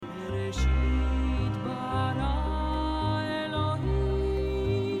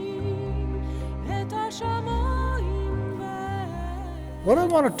What I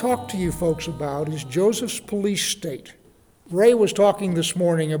want to talk to you folks about is Joseph's police state. Ray was talking this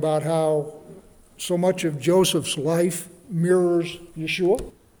morning about how so much of Joseph's life mirrors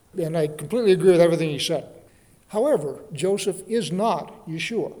Yeshua, and I completely agree with everything he said. However, Joseph is not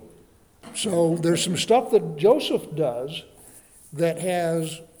Yeshua. So there's some stuff that Joseph does that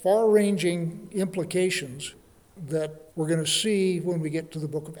has far-ranging implications that we're going to see when we get to the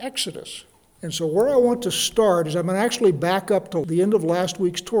book of Exodus. And so where I want to start is I'm going to actually back up to the end of last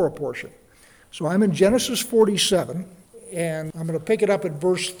week's Torah portion. So I'm in Genesis 47, and I'm going to pick it up at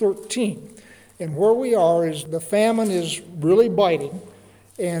verse 13. And where we are is the famine is really biting,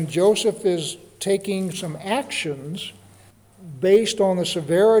 and Joseph is taking some actions based on the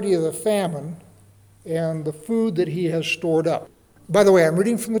severity of the famine and the food that he has stored up. By the way, I'm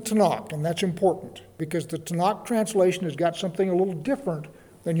reading from the Tanakh, and that's important, because the Tanakh translation has got something a little different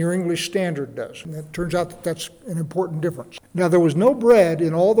than your English Standard does. And it turns out that that's an important difference. Now, there was no bread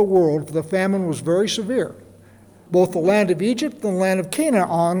in all the world, for the famine was very severe. Both the land of Egypt and the land of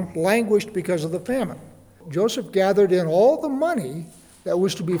Canaan languished because of the famine. Joseph gathered in all the money that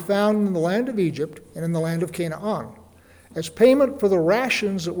was to be found in the land of Egypt and in the land of Canaan as payment for the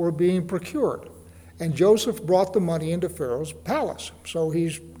rations that were being procured. And Joseph brought the money into Pharaoh's palace. So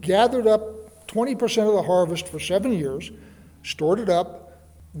he's gathered up 20% of the harvest for 7 years, stored it up.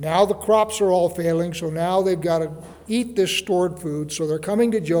 Now the crops are all failing, so now they've got to eat this stored food. So they're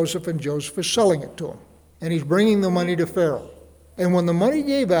coming to Joseph, and Joseph is selling it to them. And he's bringing the money to Pharaoh. And when the money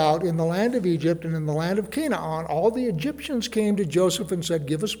gave out in the land of Egypt and in the land of Canaan, all the Egyptians came to Joseph and said,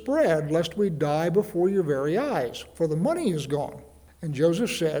 "Give us bread, lest we die before your very eyes, for the money is gone." And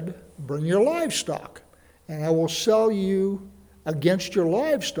Joseph said, "Bring your livestock, and I will sell you against your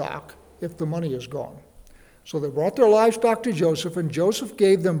livestock if the money is gone." So they brought their livestock to Joseph, and Joseph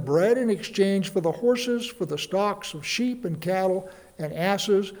gave them bread in exchange for the horses, for the stocks of sheep and cattle and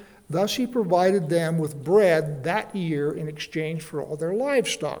asses. Thus he provided them with bread that year in exchange for all their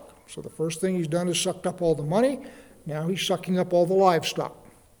livestock. So the first thing he's done is sucked up all the money. Now he's sucking up all the livestock.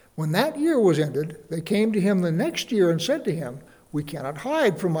 When that year was ended, they came to him the next year and said to him, "We cannot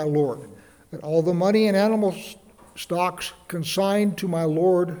hide from my lord, that all the money and animal stocks consigned to my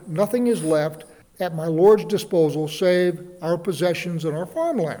lord, nothing is left at my lord's disposal save our possessions and our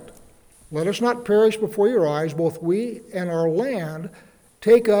farmland. Let us not perish before your eyes, both we and our land.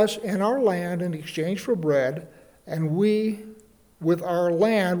 Take us and our land in exchange for bread, and we with our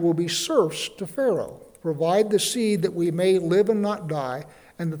land will be serfs to Pharaoh. Provide the seed that we may live and not die,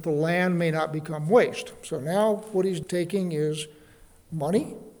 and that the land may not become waste." So now what he's taking is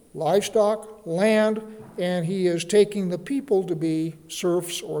money, livestock, land, and he is taking the people to be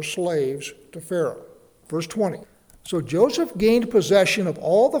serfs or slaves to Pharaoh. Verse 20. So Joseph gained possession of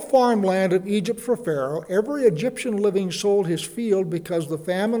all the farmland of Egypt for Pharaoh. Every Egyptian living sold his field because the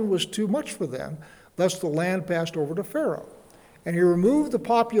famine was too much for them. Thus the land passed over to Pharaoh. And he removed the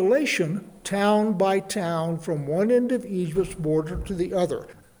population town by town from one end of Egypt's border to the other.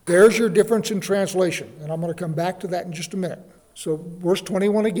 There's your difference in translation, and I'm going to come back to that in just a minute. So verse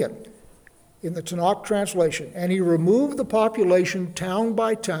 21 again. In the Tanakh translation, and he removed the population town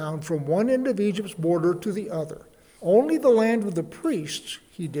by town from one end of Egypt's border to the other. Only the land of the priests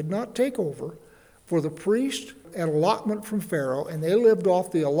he did not take over, for the priests had allotment from Pharaoh, and they lived off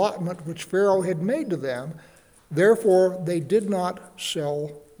the allotment which Pharaoh had made to them. Therefore they did not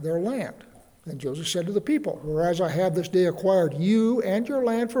sell their land. And Joseph said to the people, "Whereas I have this day acquired you and your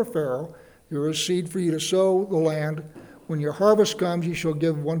land for Pharaoh, there is seed for you to sow the land. When your harvest comes, you shall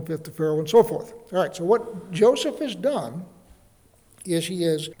give 1/5 to Pharaoh," and so forth. All right, so what Joseph has done is he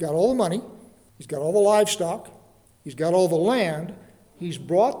has got all the money, he's got all the livestock, he's got all the land, he's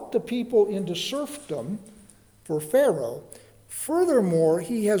brought the people into serfdom for Pharaoh. Furthermore,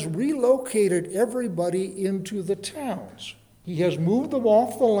 he has relocated everybody into the towns. He has moved them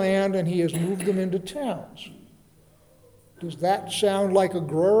off the land and he has moved them into towns. Does that sound like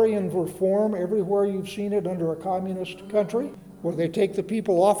agrarian reform everywhere you've seen it under a communist country, where they take the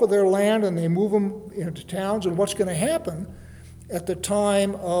people off of their land and they move them into towns? And what's going to happen at the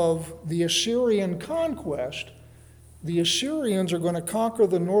time of the Assyrian conquest, the Assyrians are going to conquer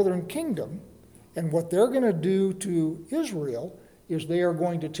the northern kingdom, and what they're going to do to Israel is they are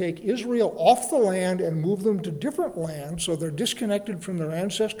going to take Israel off the land and move them to different lands, so they're disconnected from their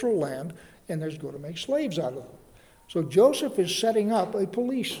ancestral land, and they're going to make slaves out of them. So Joseph is setting up a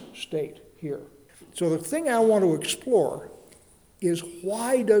police state here. So the thing I want to explore is,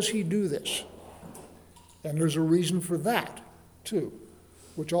 why does he do this? And there's a reason for that, too,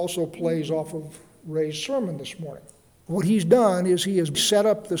 which also plays off of Ray's sermon this morning. What he's done is he has set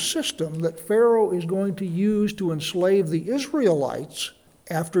up the system that Pharaoh is going to use to enslave the Israelites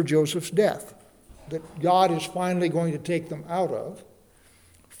after Joseph's death, that God is finally going to take them out of.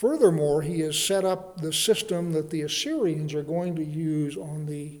 Furthermore, he has set up the system that the Assyrians are going to use on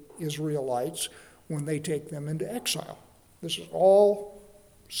the Israelites when they take them into exile. This is all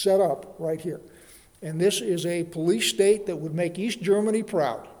set up right here. And this is a police state that would make East Germany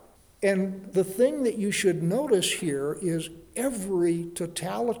proud. And the thing that you should notice here is every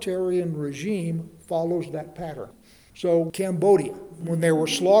totalitarian regime follows that pattern. So Cambodia, when they were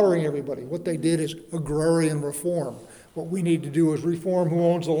slaughtering everybody, what they did is agrarian reform. What we need to do is reform who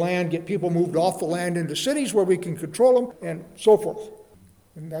owns the land, get people moved off the land into cities where we can control them, and so forth.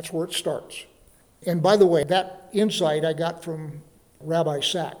 And that's where it starts. And by the way, that insight I got from Rabbi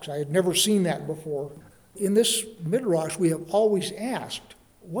Sachs. I had never seen that before. In this Midrash, we have always asked,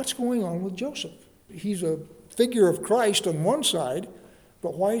 what's going on with Joseph? He's a figure of Christ on one side,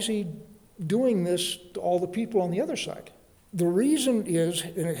 but why is he doing this to all the people on the other side? The reason is,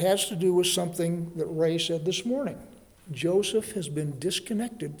 and it has to do with something that Ray said this morning, Joseph has been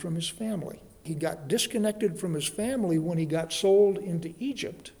disconnected from his family. He got disconnected from his family when he got sold into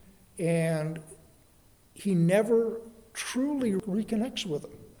Egypt, and he never truly reconnects with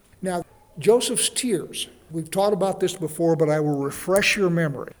them. Now, Joseph's tears. We've taught about this before, but I will refresh your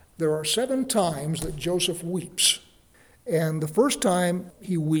memory. There are 7 times that Joseph weeps. And the first time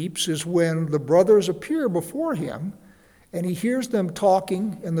he weeps is when the brothers appear before him, and he hears them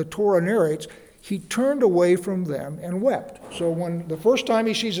talking, and the Torah narrates, he turned away from them and wept. So when the first time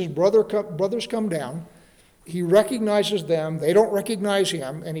he sees his brothers come down, he recognizes them, they don't recognize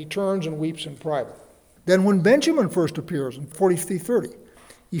him, and he turns and weeps in private. Then when Benjamin first appears in 43:30,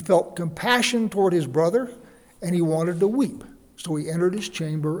 he felt compassion toward his brother, and he wanted to weep. So he entered his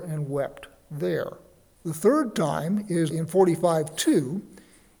chamber and wept there. The third time is in 45:2.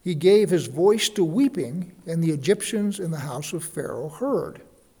 He gave his voice to weeping, and the Egyptians in the house of Pharaoh heard.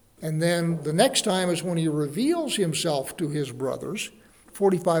 And then the next time is when he reveals himself to his brothers,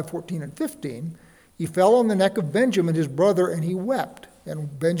 45:14 and 15. He fell on the neck of Benjamin, his brother, and he wept.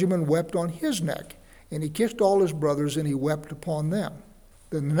 And Benjamin wept on his neck. And he kissed all his brothers, and he wept upon them.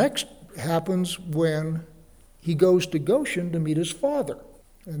 Then the next happens when he goes to Goshen to meet his father.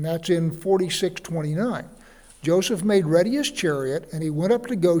 And that's in 46:29. Joseph made ready his chariot, and he went up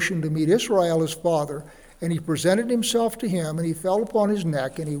to Goshen to meet Israel his father, and he presented himself to him, and he fell upon his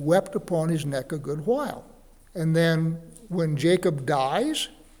neck, and he wept upon his neck a good while. And then when Jacob dies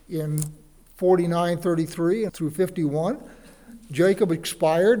in 49:33 through 51, Jacob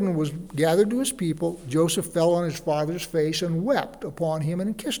expired and was gathered to his people. Joseph fell on his father's face and wept upon him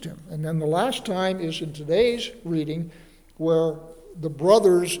and kissed him. And then the last time is in today's reading, where the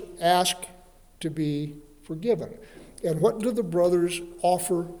brothers ask to be forgiven. And what do the brothers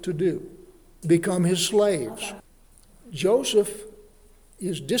offer to do? Become his slaves. Joseph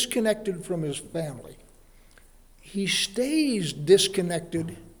is disconnected from his family. He stays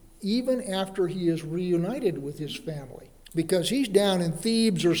disconnected even after he is reunited with his family, because he's down in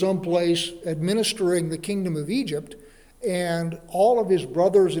Thebes or someplace administering the kingdom of Egypt, and all of his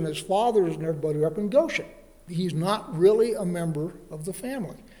brothers and his fathers and everybody are up in Goshen. He's not really a member of the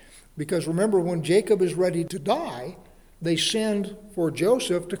family. Because remember, when Jacob is ready to die, they send for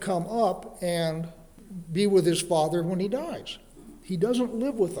Joseph to come up and be with his father when he dies. He doesn't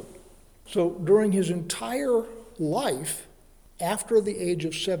live with them. So during his entire life, after the age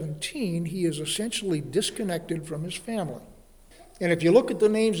of 17, he is essentially disconnected from his family. And if you look at the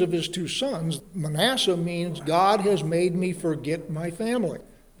names of his 2 sons, Manasseh means God has made me forget my family.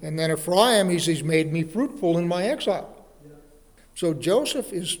 And then Ephraim, he's made me fruitful in my exile. So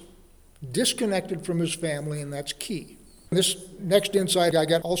Joseph is disconnected from his family, and that's key. This next insight I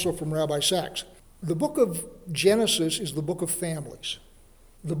got also from Rabbi Sachs. The book of Genesis is the book of families.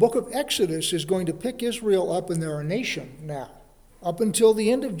 The book of Exodus is going to pick Israel up, and they're a nation now. Up until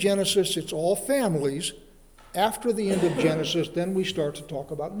the end of Genesis, it's all families. After the end of Genesis, then we start to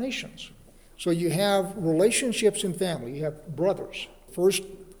talk about nations. So you have relationships in family. You have brothers. First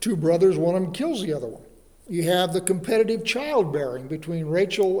 2 brothers, one of them kills the other one. You have the competitive childbearing between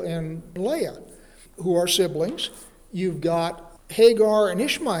Rachel and Leah, who are siblings. You've got Hagar and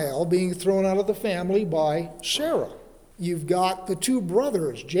Ishmael being thrown out of the family by Sarah. You've got the 2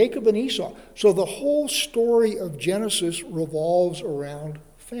 brothers, Jacob and Esau. So the whole story of Genesis revolves around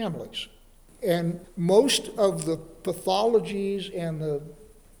families. And most of the pathologies and the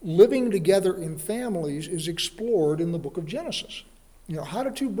living together in families is explored in the book of Genesis. You know, how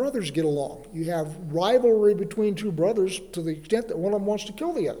do 2 brothers get along? You have rivalry between 2 brothers to the extent that one of them wants to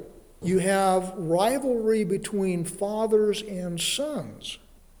kill the other. You have rivalry between fathers and sons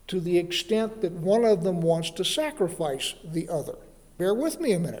to the extent that one of them wants to sacrifice the other. Bear with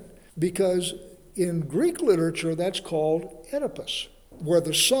me a minute, because in Greek literature that's called Oedipus, where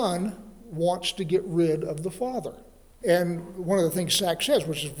the son wants to get rid of the father. And one of the things Sachs says,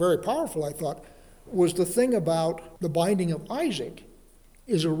 which is very powerful, I thought, was the thing about the binding of Isaac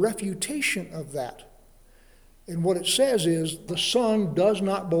is a refutation of that. And what it says is the son does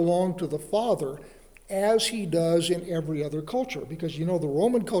not belong to the father as he does in every other culture. Because the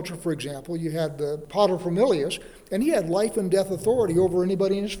Roman culture, for example, you had the paterfamilias, and he had life and death authority over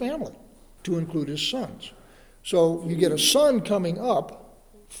anybody in his family, to include his sons. So you get a son coming up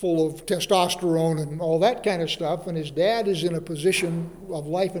full of testosterone and all that kind of stuff, and his dad is in a position of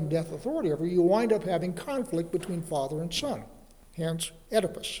life and death authority over you, wind up having conflict between father and son. Hence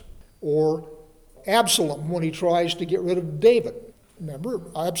Oedipus. Or Absalom, when he tries to get rid of David. Remember,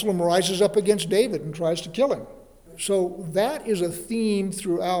 Absalom rises up against David and tries to kill him. So that is a theme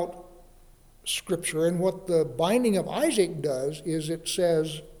throughout Scripture. And what the binding of Isaac does is it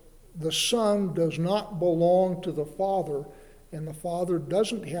says the son does not belong to the father, and the father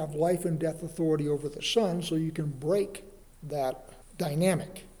doesn't have life and death authority over the son, so you can break that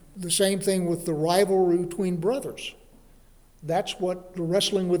dynamic. The same thing with the rivalry between brothers. That's what the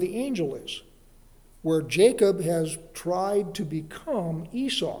wrestling with the angel is, where Jacob has tried to become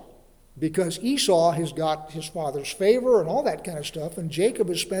Esau, because Esau has got his father's favor and all that kind of stuff, and Jacob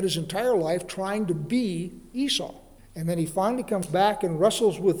has spent his entire life trying to be Esau. And then he finally comes back and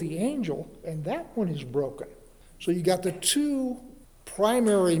wrestles with the angel, and that one is broken. So you got the two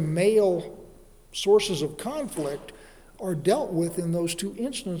primary male sources of conflict are dealt with in those two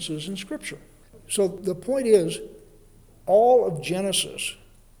instances in Scripture. So the point is, all of Genesis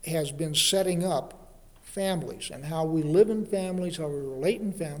has been setting up families and how we live in families, how we relate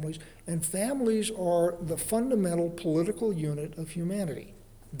in families, and families are the fundamental political unit of humanity.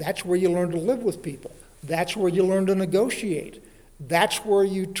 That's where you learn to live with people. That's where you learn to negotiate. That's where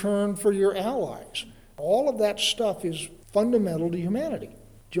you turn for your allies. All of that stuff is fundamental to humanity.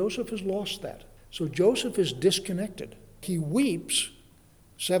 Joseph has lost that. So Joseph is disconnected. He weeps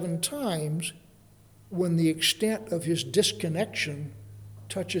 7 times when the extent of his disconnection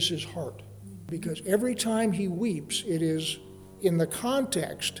touches his heart. Because every time he weeps, it is in the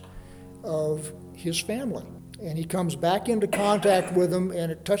context of his family. And he comes back into contact with them,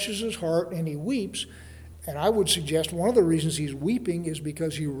 and it touches his heart, and he weeps. And I would suggest one of the reasons he's weeping is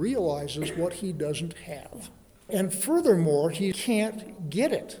because he realizes what he doesn't have. And furthermore, he can't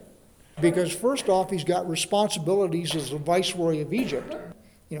get it. Because first off, he's got responsibilities as the viceroy of Egypt.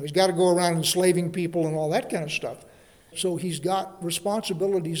 He's got to go around enslaving people and all that kind of stuff. So he's got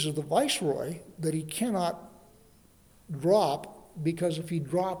responsibilities as the viceroy that he cannot drop, because if he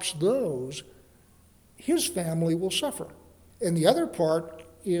drops those, his family will suffer. And the other part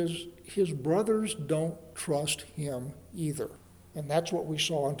is his brothers don't trust him either. And that's what we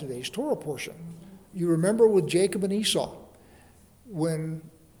saw in today's Torah portion. You remember with Jacob and Esau, when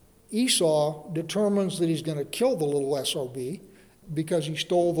Esau determines that he's going to kill the little SOB because he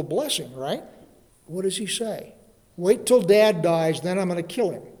stole the blessing, right? What does he say? Wait till Dad dies, then I'm going to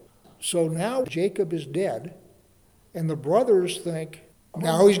kill him. So now Jacob is dead, and the brothers think,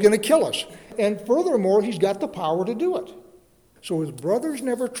 now he's going to kill us. And furthermore, he's got the power to do it. So his brothers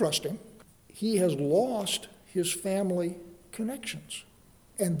never trust him. He has lost his family connections.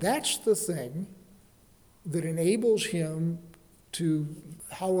 And that's the thing that enables him to,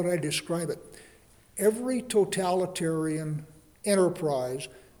 how would I describe it? Every totalitarian enterprise,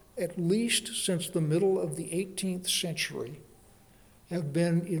 at least since the middle of the 18th century, have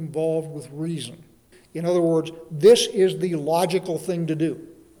been involved with reason. In other words, this is the logical thing to do.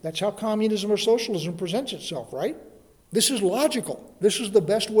 That's how communism or socialism presents itself, right? This is logical. This is the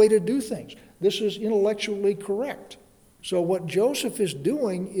best way to do things. This is intellectually correct. So what Joseph is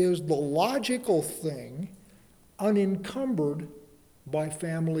doing is the logical thing, unencumbered by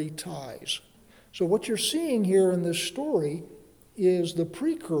family ties. So what you're seeing here in this story is the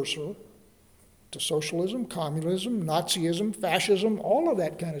precursor to socialism, communism, Nazism, fascism, all of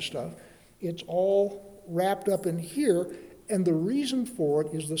that kind of stuff. It's all wrapped up in here, and the reason for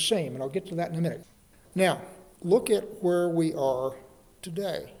it is the same, and I'll get to that in a minute. Now, look at where we are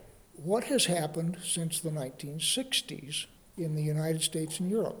today. What has happened since the 1960s in the United States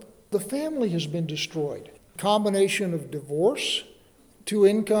and Europe? The family has been destroyed. Combination of divorce, 2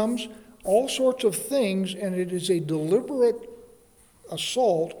 incomes, all sorts of things, and it is a deliberate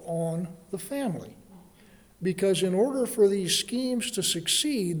assault on the family. Because in order for these schemes to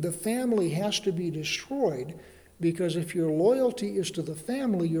succeed, the family has to be destroyed, Because if your loyalty is to the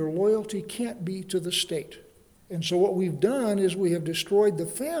family, your loyalty can't be to the state. And so what we've done is we have destroyed the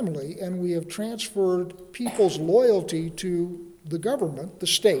family, and we have transferred people's loyalty to the government, the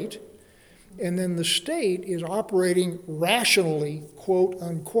state, and then the state is operating rationally, quote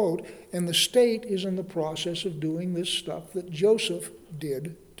unquote, and the state is in the process of doing this stuff that Joseph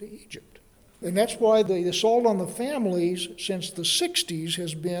did to Egypt. And that's why the assault on the families since the 60s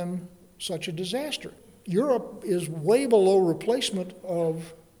has been such a disaster. Europe is way below replacement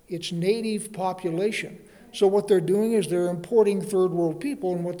of its native population. So what they're doing is they're importing third world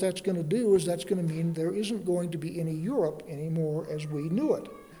people, and what that's going to do is that's going to mean there isn't going to be any Europe anymore as we knew it.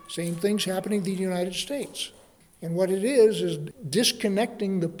 Same thing's happening in the United States. And what it is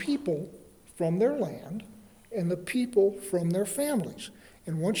disconnecting the people from their land and the people from their families.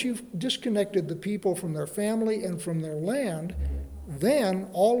 And once you've disconnected the people from their family and from their land, then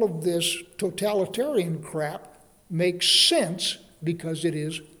all of this totalitarian crap makes sense because it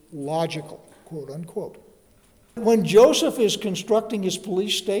is logical, quote unquote. When Joseph is constructing his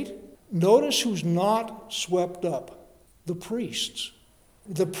police state, notice who's not swept up: the priests.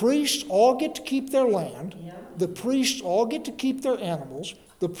 The priests all get to keep their land. The priests all get to keep their animals.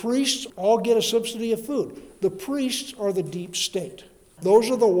 The priests all get a subsidy of food. The priests are the deep state.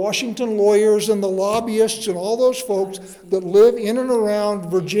 Those are the Washington lawyers and the lobbyists and all those folks that live in and around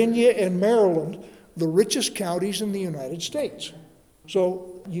Virginia and Maryland, the richest counties in the United States.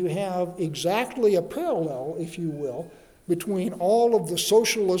 So you have exactly a parallel, if you will, between all of the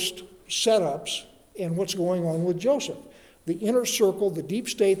socialist setups and what's going on with Joseph. The inner circle, the deep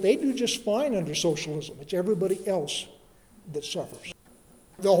state, they do just fine under socialism. It's everybody else that suffers.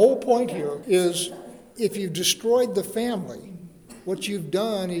 The whole point here is if you've destroyed the family, what you've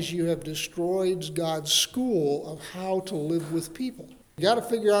done is you have destroyed God's school of how to live with people. You got to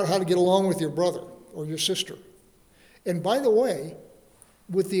figure out how to get along with your brother or your sister. And by the way,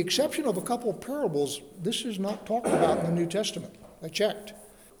 with the exception of a couple of parables, this is not talked about in the New Testament. I checked.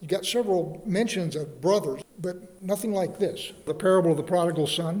 You got several mentions of brothers, but nothing like this. The parable of the prodigal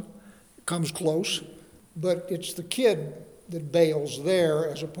son comes close, but it's the kid that bails there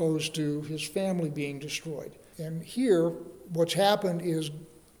as opposed to his family being destroyed. And here, what's happened is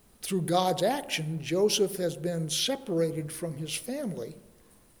through God's action, Joseph has been separated from his family,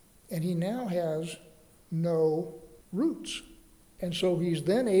 and he now has no roots. And so he's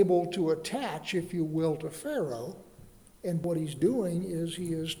then able to attach, if you will, to Pharaoh. And what he's doing is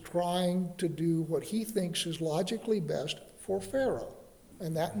he is trying to do what he thinks is logically best for Pharaoh.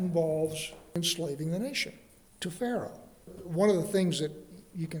 And that involves enslaving the nation to Pharaoh. One of the things that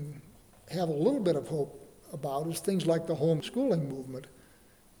you can have a little bit of hope about is things like the homeschooling movement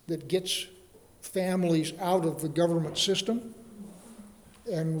that gets families out of the government system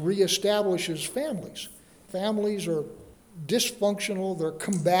and reestablishes families. Families are dysfunctional, they're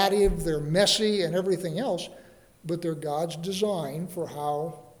combative, they're messy and everything else, but they're God's design for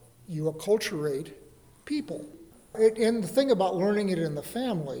how you acculturate people. And the thing about learning it in the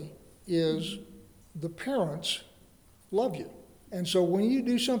family is the parents love you. And so when you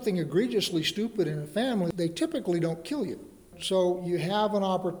do something egregiously stupid in a family, they typically don't kill you. So you have an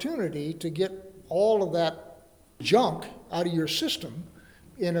opportunity to get all of that junk out of your system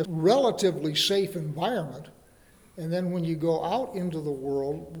in a relatively safe environment. And then when you go out into the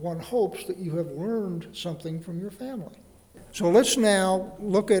world, one hopes that you have learned something from your family. So let's now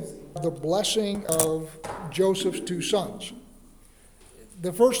look at the blessing of Joseph's two sons.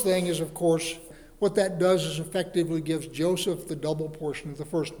 The first thing is, of course, what that does is effectively gives Joseph the double portion of the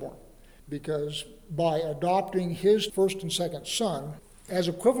firstborn, because by adopting his first and second son as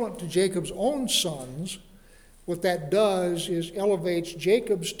equivalent to Jacob's own sons, what that does is elevates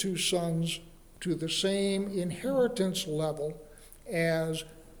Jacob's two sons to the same inheritance level as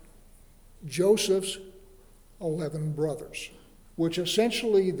Joseph's 11 brothers, which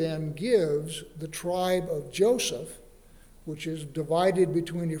essentially then gives the tribe of Joseph, which is divided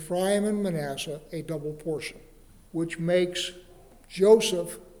between Ephraim and Manasseh, a double portion, which makes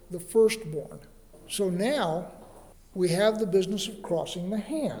Joseph the firstborn. So now we have the business of crossing the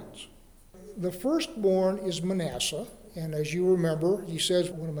hands. The firstborn is Manasseh, and as you remember, he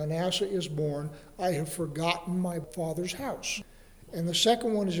says, when Manasseh is born, I have forgotten my father's house. And the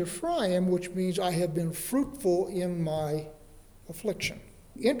second one is Ephraim, which means I have been fruitful in my affliction.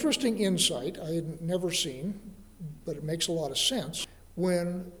 Interesting insight I had never seen, but it makes a lot of sense.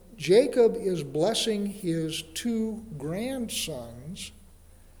 When Jacob is blessing his two grandsons,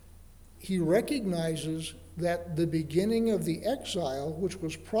 he recognizes that the beginning of the exile, which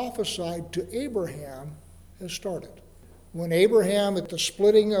was prophesied to Abraham, has started. When Abraham, at the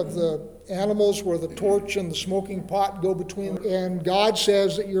splitting of the animals where the torch and the smoking pot go between, and God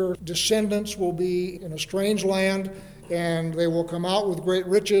says that your descendants will be in a strange land and they will come out with great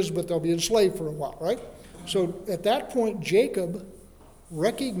riches, but they'll be enslaved for a while, right? So at that point, Jacob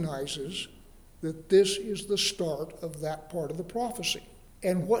recognizes that this is the start of that part of the prophecy.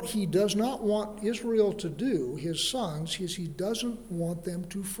 And what he does not want Israel to do, his sons, is he doesn't want them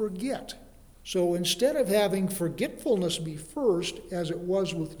to forget. So instead of having forgetfulness be first, as it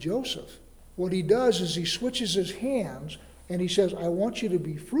was with Joseph, what he does is he switches his hands and he says, I want you to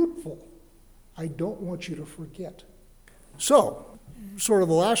be fruitful. I don't want you to forget. So, sort of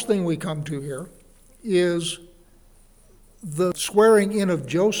the last thing we come to here is the swearing in of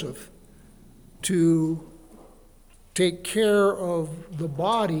Joseph to take care of the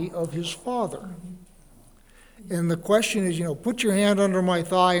body of his father. And the question is, put your hand under my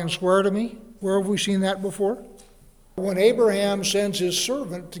thigh and swear to me. Where have we seen that before? When Abraham sends his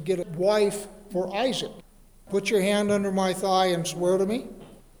servant to get a wife for Isaac, put your hand under my thigh and swear to me.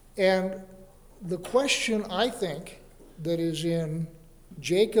 And the question, I think, that is in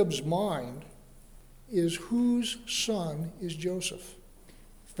Jacob's mind is, whose son is Joseph?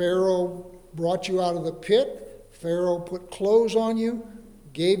 Pharaoh brought you out of the pit. Pharaoh put clothes on you,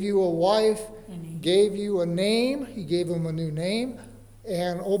 gave you a wife, gave you a name. He gave him a new name.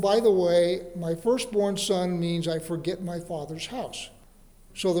 And, oh, by the way, my firstborn son means I forget my father's house.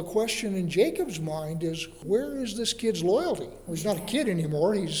 So the question in Jacob's mind is, where is this kid's loyalty? Well, he's not a kid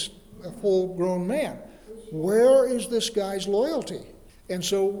anymore. He's a full-grown man. Where is this guy's loyalty? And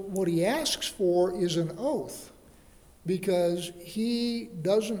so what he asks for is an oath, because he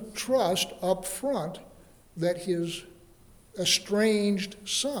doesn't trust up front that his estranged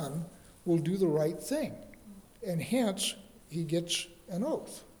son will do the right thing. And hence, he gets an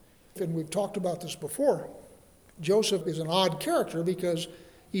oath. And we've talked about this before. Joseph is an odd character because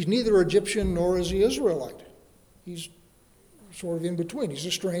he's neither Egyptian nor is he Israelite. He's sort of in between. He's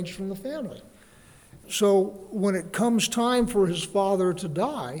estranged from the family. So when it comes time for his father to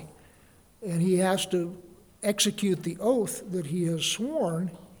die, and he has to execute the oath that he has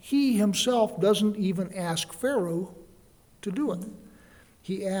sworn, he himself doesn't even ask Pharaoh to do it.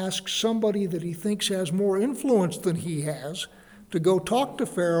 He asks somebody that he thinks has more influence than he has to go talk to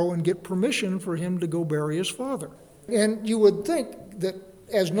Pharaoh and get permission for him to go bury his father. And you would think that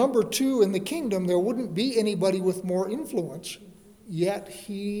as number two in the kingdom, there wouldn't be anybody with more influence, yet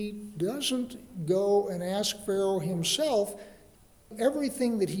he doesn't go and ask Pharaoh himself.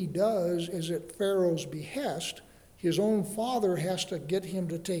 Everything that he does is at Pharaoh's behest. His own father has to get him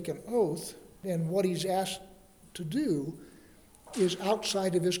to take an oath, and what he's asked to do is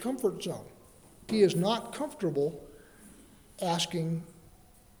outside of his comfort zone. He is not comfortable asking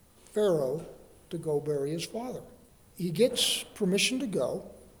Pharaoh to go bury his father. He gets permission to go,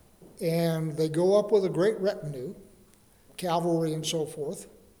 and they go up with a great retinue, cavalry and so forth.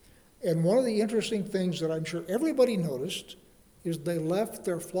 And one of the interesting things that I'm sure everybody noticed is they left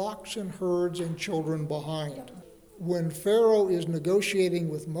their flocks and herds and children behind. When Pharaoh is negotiating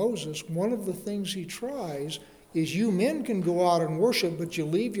with Moses, one of the things he tries is, you men can go out and worship, but you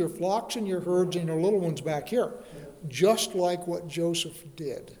leave your flocks and your herds and your little ones back here. Just like what Joseph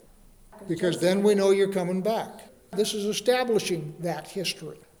did. Because then we know you're coming back. This is establishing that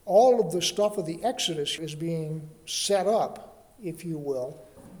history. All of the stuff of the Exodus is being set up, if you will,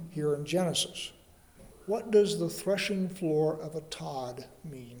 here in Genesis. What does the threshing floor of Atad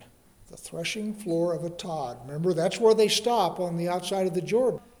mean? The threshing floor of Atad. Remember, that's where they stop on the outside of the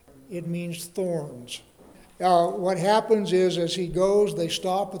Jordan. It means thorns. What happens is, as he goes, they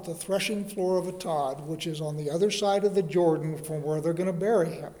stop at the threshing floor of Atad, which is on the other side of the Jordan from where they're going to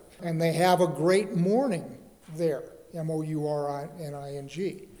bury him. And they have a great mourning there,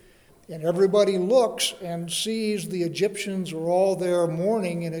 Mourning. And everybody looks and sees the Egyptians are all there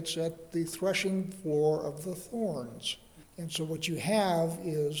mourning, and it's at the threshing floor of the thorns. And so what you have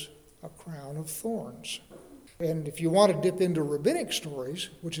is a crown of thorns. And if you want to dip into rabbinic stories,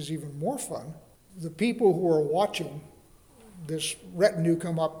 which is even more fun, the people who are watching this retinue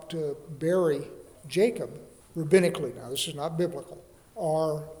come up to bury Jacob, rabbinically now, this is not biblical,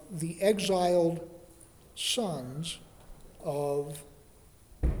 are the exiled sons of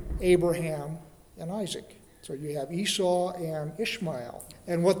Abraham and Isaac. So you have Esau and Ishmael.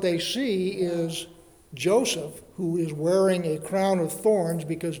 And what they see is Joseph, who is wearing a crown of thorns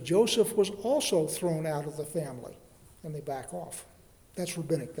because Joseph was also thrown out of the family. And they back off. That's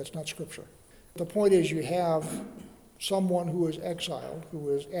rabbinic, that's not scripture. The point is, you have someone who is exiled, who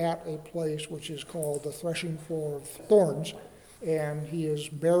is at a place which is called the threshing floor of thorns, and he is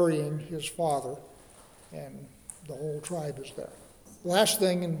burying his father. And The whole tribe is there. Last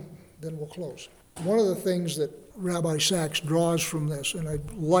thing, and then we'll close. One of the things that Rabbi Sachs draws from this, and I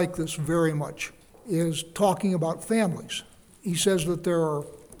like this very much, is talking about families. He says that there are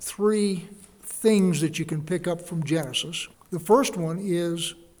three things that you can pick up from Genesis. The first one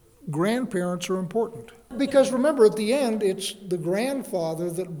is grandparents are important. Because remember, at the end, it's the grandfather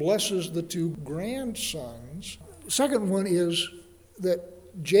that blesses the two grandsons. The second one is that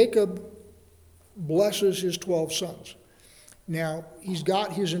Jacob blesses his 12 sons. Now, he's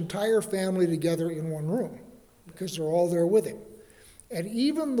got his entire family together in one room because they're all there with him. And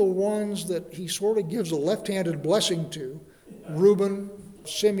even the ones that he sort of gives a left-handed blessing to, Reuben,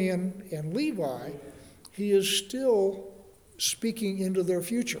 Simeon, and Levi, he is still speaking into their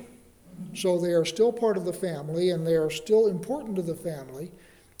future. So they are still part of the family, and they are still important to the family.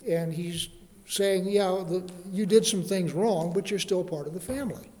 And he's saying, yeah, you did some things wrong, but you're still part of the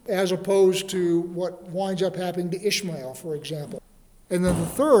family, as opposed to what winds up happening to Ishmael, for example. And then the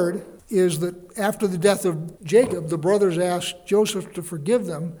third is that after the death of Jacob, the brothers asked Joseph to forgive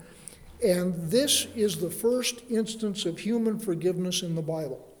them, and this is the first instance of human forgiveness in the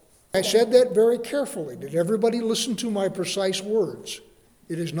Bible. I said that very carefully. Did everybody listen to my precise words?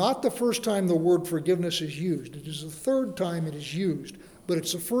 It is not the first time the word forgiveness is used. It is the third time it is used, but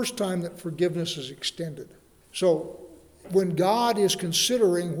it's the first time that forgiveness is extended. So when God is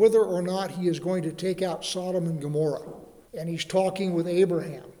considering whether or not he is going to take out Sodom and Gomorrah, and he's talking with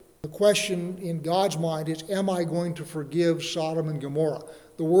Abraham, the question in God's mind is, am I going to forgive Sodom and Gomorrah?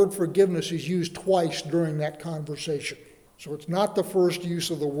 The word forgiveness is used twice during that conversation. So it's not the first use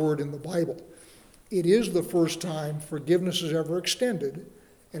of the word in the Bible. It is the first time forgiveness is ever extended,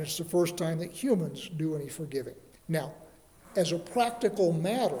 and it's the first time that humans do any forgiving. Now, as a practical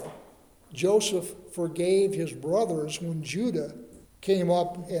matter, Joseph forgave his brothers when Judah came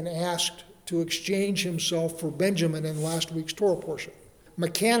up and asked to exchange himself for Benjamin in last week's Torah portion.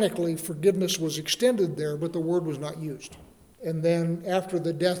 Mechanically, forgiveness was extended there, but the word was not used. And then after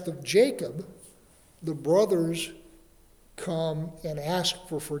the death of Jacob, the brothers come and ask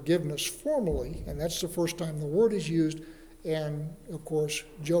for forgiveness formally, and that's the first time the word is used, and of course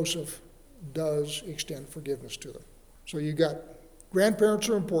Joseph does extend forgiveness to them. So you've got grandparents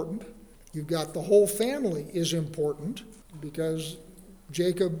are important, you've got the whole family is important, because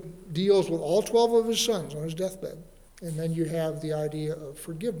Jacob deals with all 12 of his sons on his deathbed, and then you have the idea of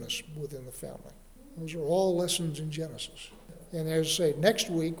forgiveness within the family. Those are all lessons in Genesis. And as I say, next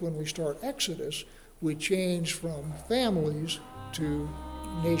week when we start Exodus, we change from families to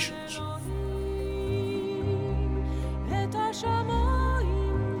nations.